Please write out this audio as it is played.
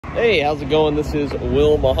Hey, how's it going? This is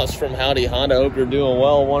Will Moss from Howdy Honda. Hope you're doing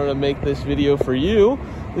well. Wanted to make this video for you.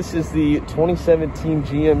 This is the 2017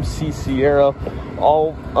 GMC Sierra,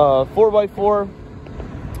 all 4x4.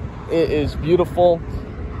 It is beautiful.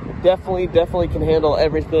 Definitely can handle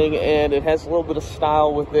everything, and it has a little bit of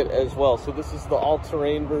style with it as well. So this is the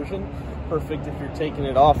all-terrain version. Perfect if you're taking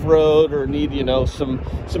it off-road or need,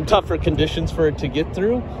 some tougher conditions for it to get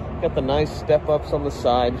through. Got the nice step-ups on the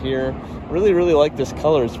side here. Really like this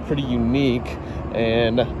color. It's pretty unique,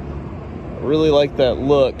 and really like that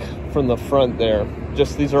look from the front there.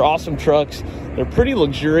 These are awesome trucks. They're pretty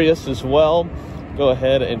luxurious as well. Go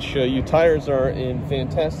ahead and show you. Tires are in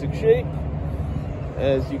fantastic shape.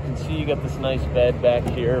 As you can see, you got this nice bed back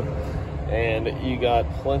here, and you got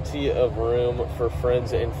plenty of room for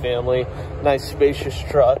friends and family. Nice spacious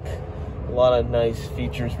truck. A lot of nice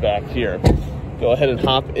features back here. Go ahead and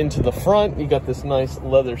hop into the front. You got this nice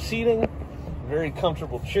leather seating, very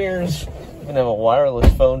comfortable chairs. You can have a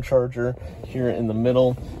wireless phone charger here in the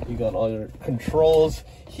middle. You got all your controls,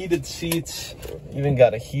 heated seats, even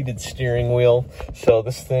got a heated steering wheel. So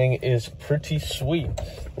this thing is pretty sweet.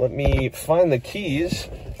 Let me find the keys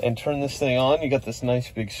and turn this thing on. You got this nice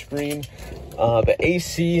big screen. The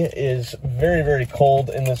AC is very cold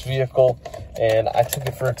in this vehicle, and I took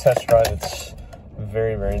it for a test drive. It's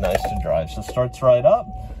very nice to drive. So it starts right up.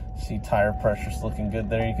 See tire pressure's looking good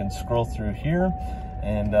there. You can scroll through here,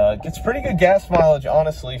 and gets pretty good gas mileage,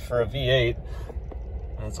 honestly, for a V8.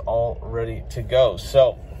 And it's all ready to go.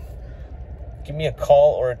 So give me a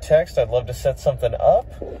call or a text. I'd love to set something up.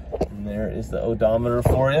 And there is the odometer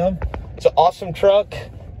for you. It's an awesome truck.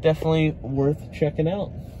 Definitely worth checking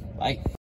out. Bye.